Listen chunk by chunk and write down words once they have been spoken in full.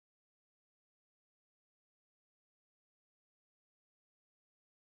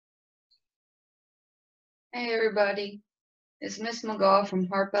Hey everybody, it's Miss McGaw from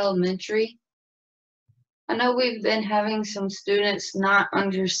Harp Elementary. I know we've been having some students not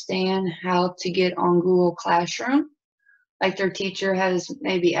understand how to get on Google Classroom, like their teacher has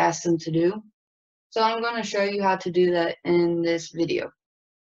maybe asked them to do. So I'm going to show you how to do that in this video.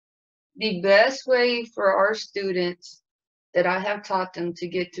 The best way for our students that I have taught them to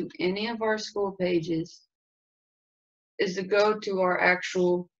get to any of our school pages is to go to our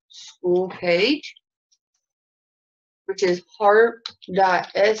actual school page, which is harp.sl.org.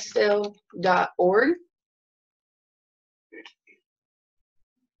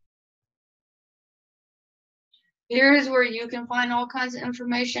 Here is where you can find all kinds of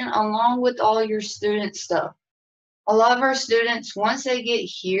information along with all your student stuff. A lot of our students, once they get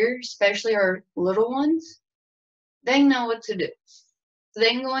here, especially our little ones, they know what to do. So they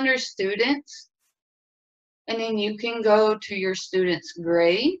can go under students, and then you can go to your student's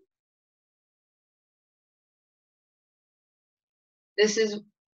grade.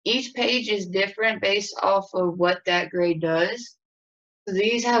 Each page is different based off of what that grade does. So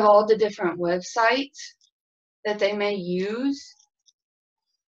these have all the different websites that they may use.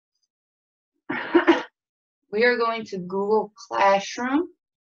 We are going to Google Classroom.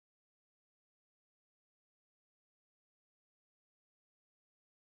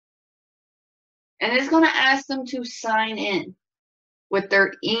 And it's going to ask them to sign in with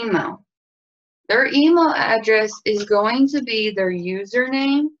their email. Their email address is going to be their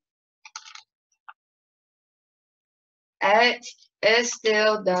username at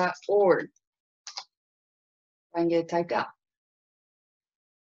sdale.org. I can get it typed out.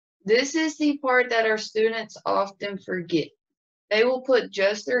 This is the part that our students often forget. They will put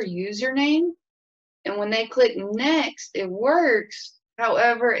just their username, and when they click next, it works.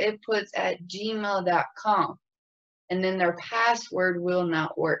 However, it puts at gmail.com, and then their password will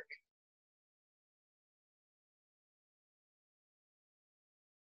not work.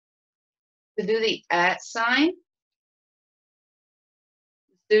 To do the @ sign,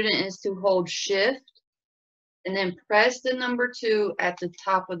 the student is to hold Shift and then press the number 2 at the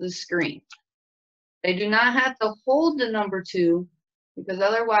top of the screen. They do not have to hold the number 2 because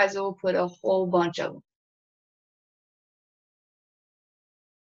otherwise it will put a whole bunch of them.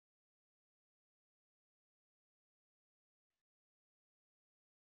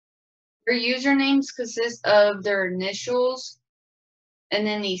 Their usernames consist of their initials and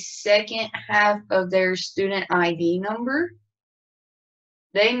then the second half of their student ID number.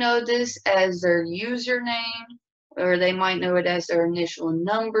 They know this as their username, or they might know it as their initial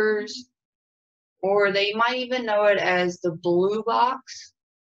numbers, or they might even know it as the blue box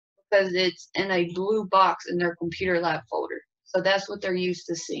because it's in a blue box in their computer lab folder. So that's what they're used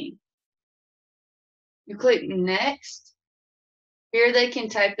to seeing. You click next. Here they can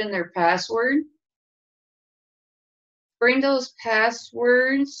type in their password. Springdale's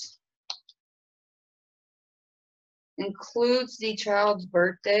passwords includes the child's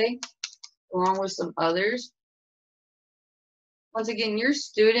birthday along with some others. Once again, your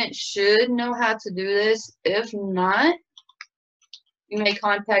student should know how to do this. If not, you may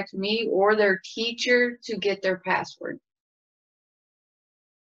contact me or their teacher to get their password.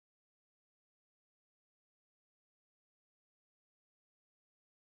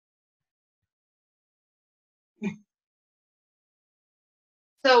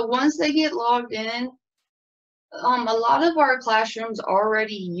 So once they get logged in, a lot of our classrooms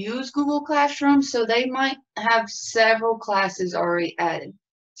already use Google Classroom, so they might have several classes already added.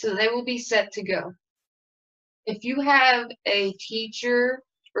 So they will be set to go. If you have a teacher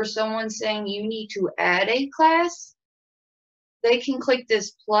or someone saying you need to add a class, they can click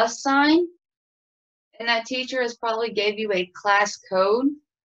this plus sign, and that teacher has probably gave you a class code.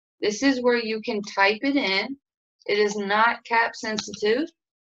 This is where you can type it in. It is not cap sensitive,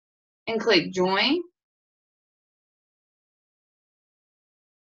 and click join.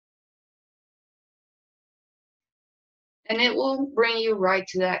 And it will bring you right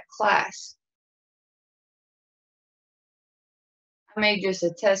to that class. I made just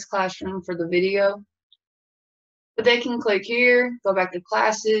a test classroom for the video, but they can click here, go back to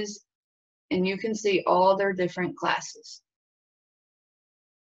classes, and you can see all their different classes.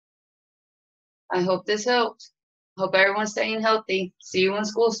 I hope this helped. Hope everyone's staying healthy. See you when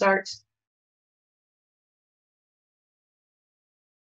school starts.